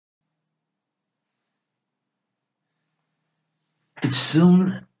It's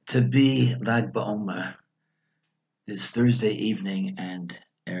soon to be Lag BaOmer, this Thursday evening and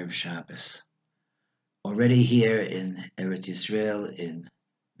Erev Shabbos. Already here in Eretz Yisrael, in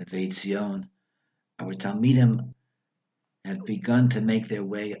Neve Tzion, our Talmidim have begun to make their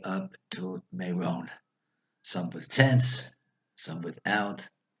way up to Meron, some with tents, some without.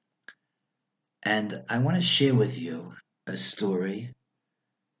 And I want to share with you a story,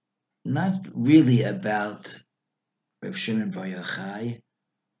 not really about Rav Shimon Bar Yochai,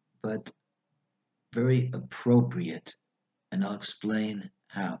 but very appropriate, and I'll explain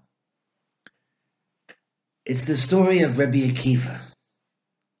how. It's the story of Rabbi Akiva.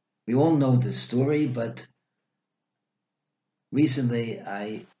 We all know the story, but recently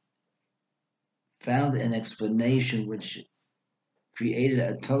I found an explanation which created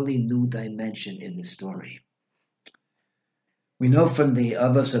a totally new dimension in the story. We know from the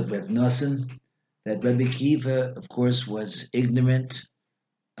Avos of Rav Nosson that Rabbi Akiva, of course, was ignorant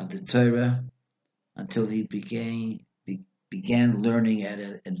of the Torah until he began learning at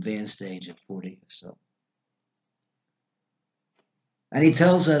an advanced age of 40 or so. And he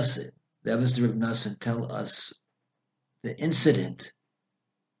tells us, the Avos of Rav Nosson tell us the incident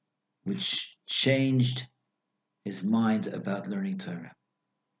which changed his mind about learning Torah.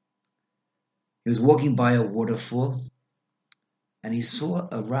 He was walking by a waterfall and he saw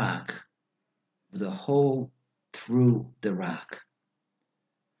a rock with a hole through the rock.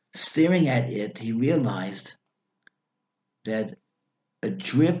 Staring at it, he realized that a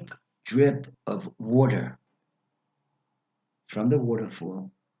drip of water from the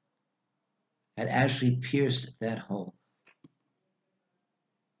waterfall had actually pierced that hole.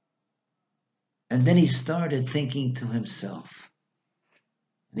 And then he started thinking to himself,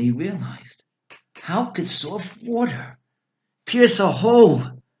 and he realized, how could soft water pierce a hole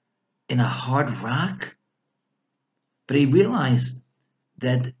in a hard rock? But he realized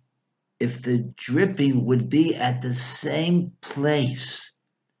that if the dripping would be at the same place,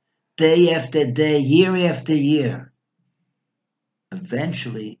 day after day, year after year,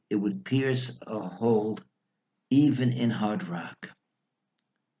 eventually it would pierce a hole even in hard rock.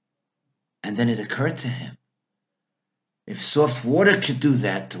 And then it occurred to him, if soft water could do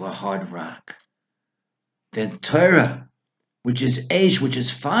that to a hard rock, then Torah, which is Eish, which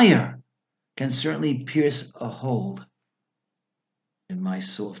is fire, can certainly pierce a hole in my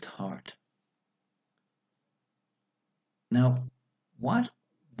soft heart. Now, what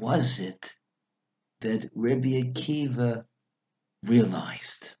was it that Rabbi Akiva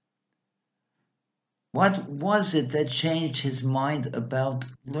realized? What was it that changed his mind about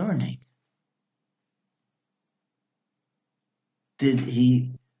learning? Did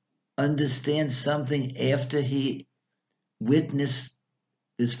he understand something after he witnessed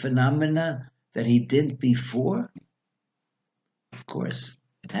this phenomena that he didn't before? Of course,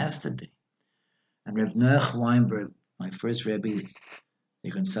 it has to be. And Rav Noach Weinberg, my first Rebbe,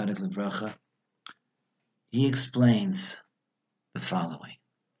 Zichron Tzadik Livracha, he explains the following.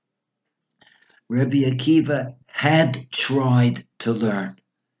 Rabbi Akiva had tried to learn.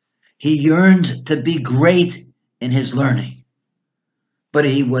 He yearned to be great in his learning, but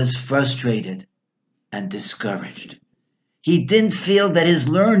he was frustrated and discouraged. He didn't feel that his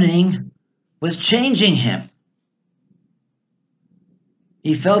learning was changing him.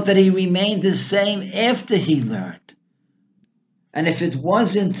 He felt that he remained the same after he learned. And if it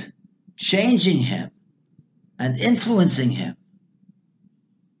wasn't changing him and influencing him,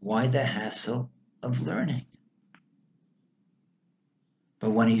 why the hassle of learning?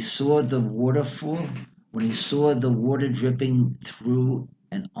 But when he saw the waterfall, when he saw the water dripping through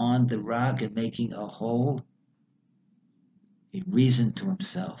and on the rock and making a hole, he reasoned to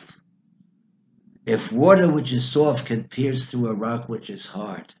himself, if water which is soft can pierce through a rock which is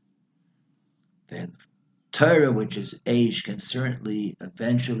hard, then Torah which is Eish can certainly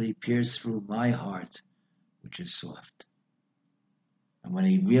eventually pierce through my heart which is soft. And when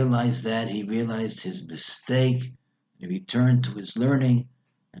he realized that, he realized his mistake. He returned to his learning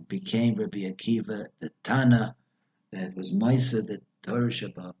and became Rabbi Akiva, the Tana that was Maisa, the Torah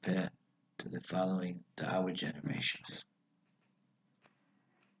Shebaal Peh, to our generations.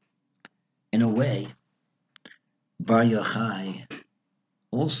 In a way, Bar Yochai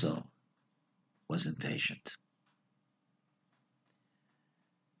also was impatient.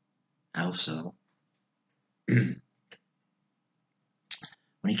 How so? When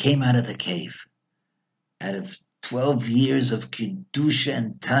he came out of the cave, out of 12 years of Kedusha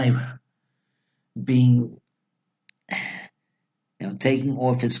and Torah, being, taking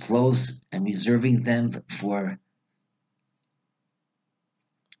off his clothes and reserving them for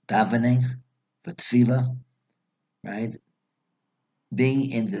davening, for tefillah, right?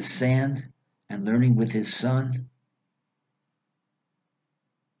 being in the sand and learning with his son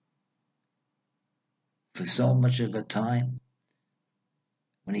for so much of a time.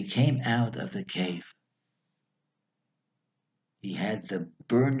 When he came out of the cave, he had the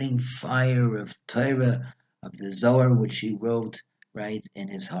burning fire of Torah, of the Zohar, which he wrote right in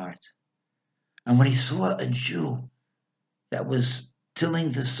his heart. And when he saw a Jew that was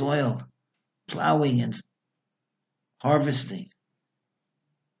tilling the soil, plowing and harvesting,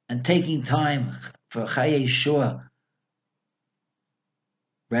 and taking time for Chaye Shua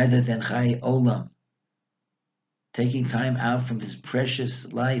rather than Chaye Olam, taking time out from his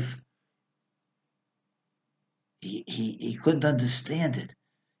precious life, he couldn't understand it.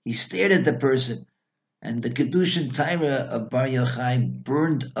 He stared at the person, and the Kedushin Torah of Bar Yochai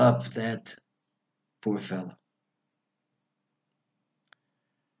burned up that poor fellow.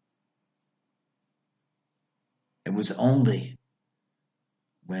 It was only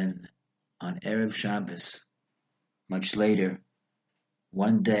when on Erev Shabbos, much later,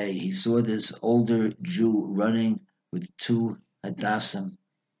 one day he saw this older Jew running with two Hadassim,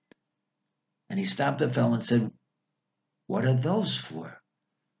 and he stopped the fellow and said, "What are those for?"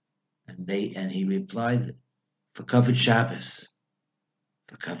 And he replied, "For Kavod Shabbos."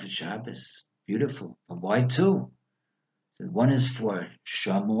 For Kavod Shabbos, beautiful. But why two? So one is for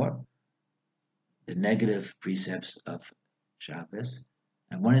Shamor, the negative precepts of Shabbos,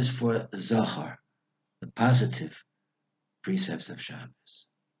 and one is for Zachar, the positive precepts of Shabbos.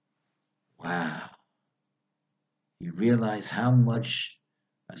 Wow. You realize how much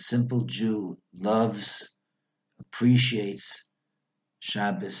a simple Jew loves, appreciates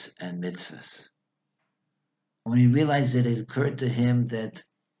Shabbos and mitzvahs. When he realized it occurred to him that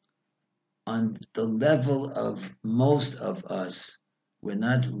on the level of most of us, we're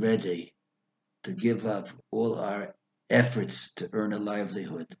not ready to give up all our efforts to earn a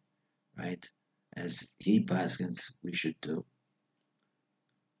livelihood, right? As he paskins we should do.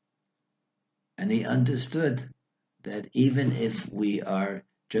 And he understood that even if we are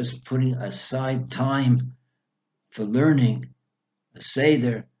just putting aside time for learning a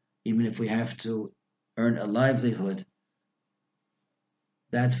Seder, even if we have to earn a livelihood,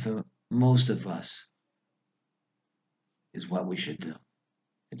 that for most of us is what we should do.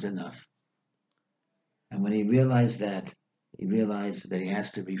 It's enough. And when he realized that, he realized that he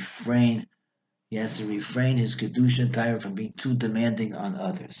has to refrain his Kedusha Torah from being too demanding on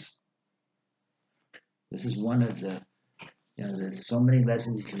others. This is one of the, there's so many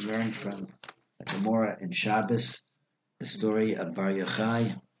lessons you can learn from the Gemara in Shabbos, the story of Bar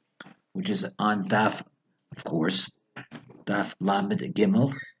Yochai, which is on Daf, of course, Daf Lamed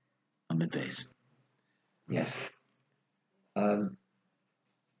Gimel, Amid Beis. Yes. I'm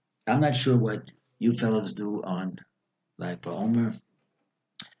not sure what you fellows do on Lag BaOmer.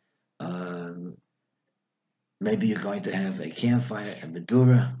 Maybe you're going to have a campfire at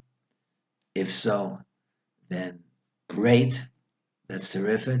Medura. If so, then great. That's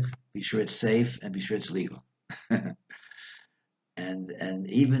terrific. Be sure it's safe and be sure it's legal. and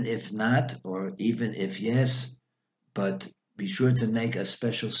even if not, or even if yes, but be sure to make a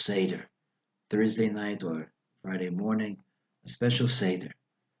special Seder. Thursday night or Friday morning, a special Seder.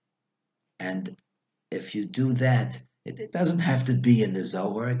 And if you do that, it doesn't have to be in the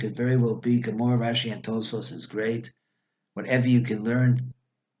Zohar. It could very well be Gemara, Rashi, and Tosfos is great. Whatever you can learn,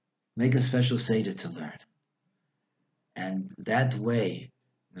 make a special Seder to learn. And that way,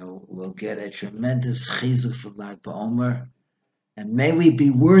 we'll get a tremendous chizuk from Lag BaOmer. And may we be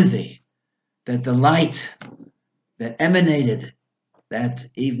worthy that the light that emanated that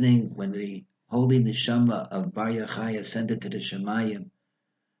evening when the holy neshama of Bar Yochai ascended to the Shemayim,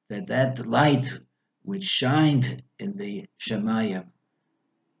 that light which shined in the Shemayim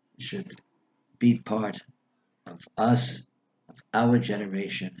should be part of us, of our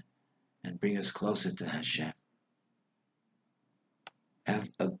generation, and bring us closer to Hashem. Have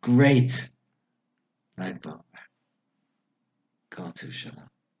a great Lag BaOmer. Kol Tuv Shalom.